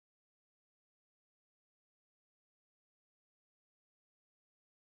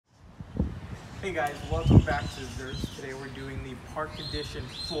Hey guys, welcome back to Zerts. Today we're doing the Park Edition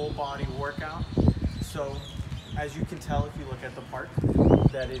full body workout. So, as you can tell if you look at the park,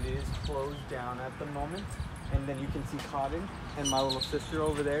 that it is closed down at the moment. And then you can see Cotton and my little sister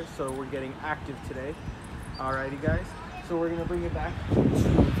over there. So we're getting active today. Alrighty guys, so we're gonna bring it back to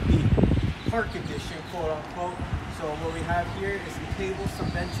the Park Edition, quote unquote. So what we have here is some tables,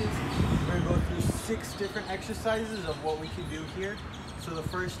 some benches. We're gonna go through 6 different exercises of what we can do here. So the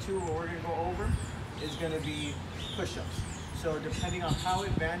first 2 what we're gonna go over is gonna be push-ups. So depending on how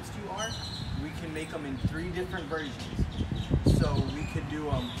advanced you are, we can make them in 3 different versions. So we could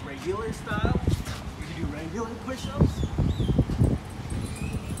do regular style, we could do regular push-ups,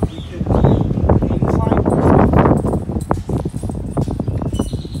 we could do incline push-ups,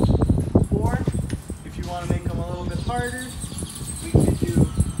 or if you wanna make them a little bit harder, we could do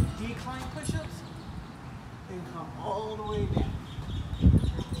decline push-ups and come all the way down.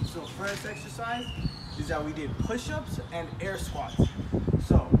 So first exercise is that we did push-ups and air squats.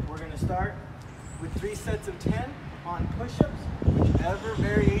 So we're gonna start with 3 sets of 10 on push-ups, whichever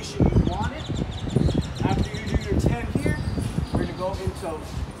variation you want it. After you do your 10 here, we're gonna go into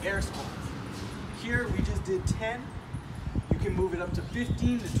air squats. Here we just did 10. You can move it up to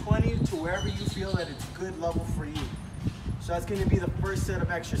 15 to 20 to wherever you feel that it's good level for you. So that's gonna be the first set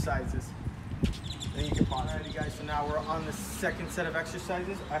of exercises. Then you can pause. Alrighty guys, so now we're on the second set of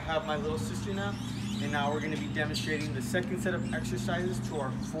exercises. I have my little sister now, and now we're gonna be demonstrating the second set of exercises to our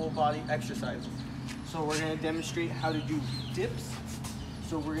full body exercises. So we're gonna demonstrate how to do dips.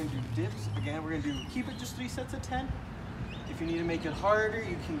 So we're gonna do dips. Again, we're gonna keep it just 3 sets of 10. If you need to make it harder,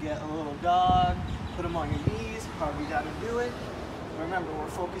 you can get a little dog, put them on your knees, however you gotta do it. Remember, we're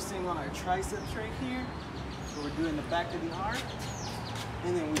focusing on our triceps right here. So we're doing the back of the arm,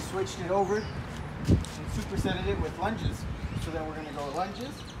 and then we switched it over and supersetted it with lunges. So then we're gonna go lunges.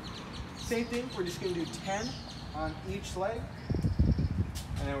 Same thing, we're just gonna do 10 on each leg.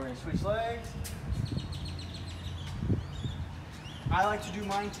 And then we're gonna switch legs. I like to do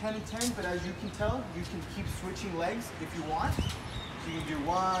mine 10 and 10, but as you can tell, you can keep switching legs if you want. So you can do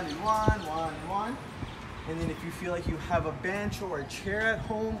 1 and 1, 1 and 1. And then if you feel like you have a bench or a chair at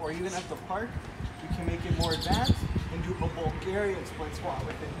home or even at the park, you can make it more advanced and do a Bulgarian split squat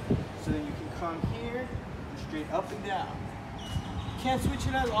with it. So then you can come here and straight up and down. Can't switch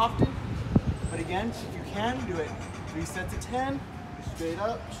it as often, but again, if you can, do it 3 sets of 10, straight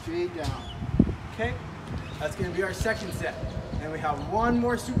up, straight down. Okay, that's gonna be our second set. Then we have 1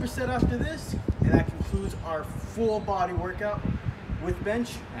 more superset after this, and that concludes our full body workout with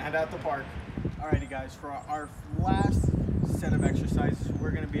bench and at the park. Alrighty guys, for our last set of exercises,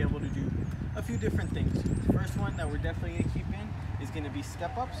 we're gonna be able to do a few different things. The first one that we're definitely gonna keep in is gonna be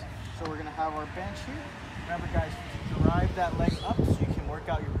step ups. So we're gonna have our bench here. Remember guys, drive that leg up so you can work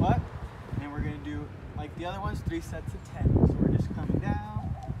out your butt. And we're gonna do, like the other ones, 3 sets of 10. So we're just coming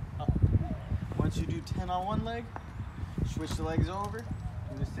down, up. Once you do 10 on one leg, switch the legs over,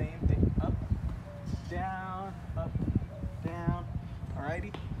 do the same thing, up, down,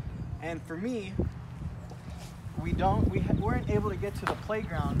 alrighty? And for me, we weren't able to get to the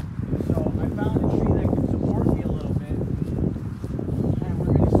playground, so I found a tree that could support me a little bit, and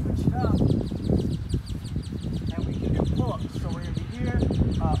we're going to switch it up, and we can do pull-ups. So we're going to be here,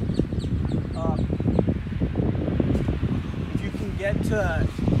 up. If you can get to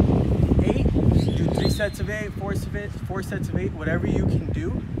 8, do 3 sets of 8, 4 sets of 8, whatever you can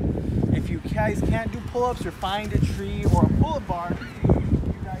do. If you guys can't do pull-ups or find a tree or a pull-up bar,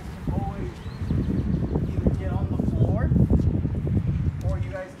 you guys can always either get on the floor, or you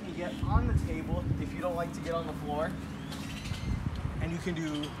guys can get on the table if you don't like to get on the floor. And you can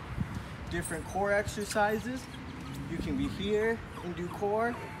do different core exercises. You can be here and do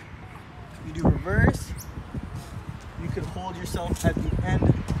core. You do reverse. You could hold yourself at the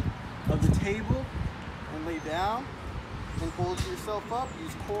end of the table and lay down and hold yourself up.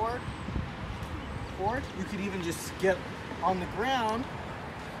 Use core. You could even just get on the ground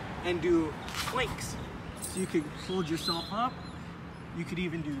and do planks. So you could hold yourself up. You could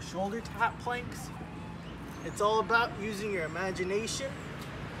even do shoulder tap planks. It's all about using your imagination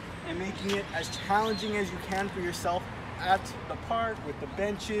and making it as challenging as you can for yourself at the park, with the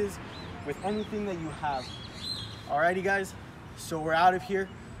benches, with anything that you have. Alrighty guys, so we're out of here.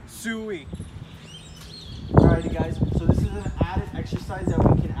 Sui. Alrighty guys, so this is an added exercise that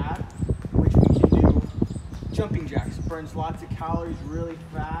we can add, which we can do jumping jacks. Burns lots of calories really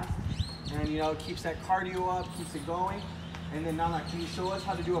fast, and you know, it keeps that cardio up, keeps it going. And then Nana, can you show us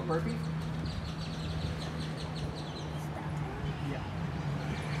how to do a burpee? Yeah.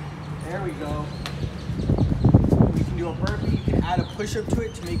 There we go. We can do do a burpee, you can add a push-up to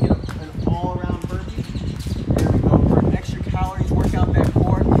it to make it an all-around burpee. There we go. For extra calories, work out that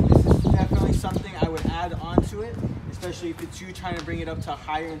core. This is definitely something I would add onto it, especially if it's you trying to bring it up to a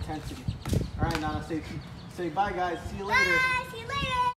higher intensity. All right, Nana, say bye, guys. See you later. Bye. See you later.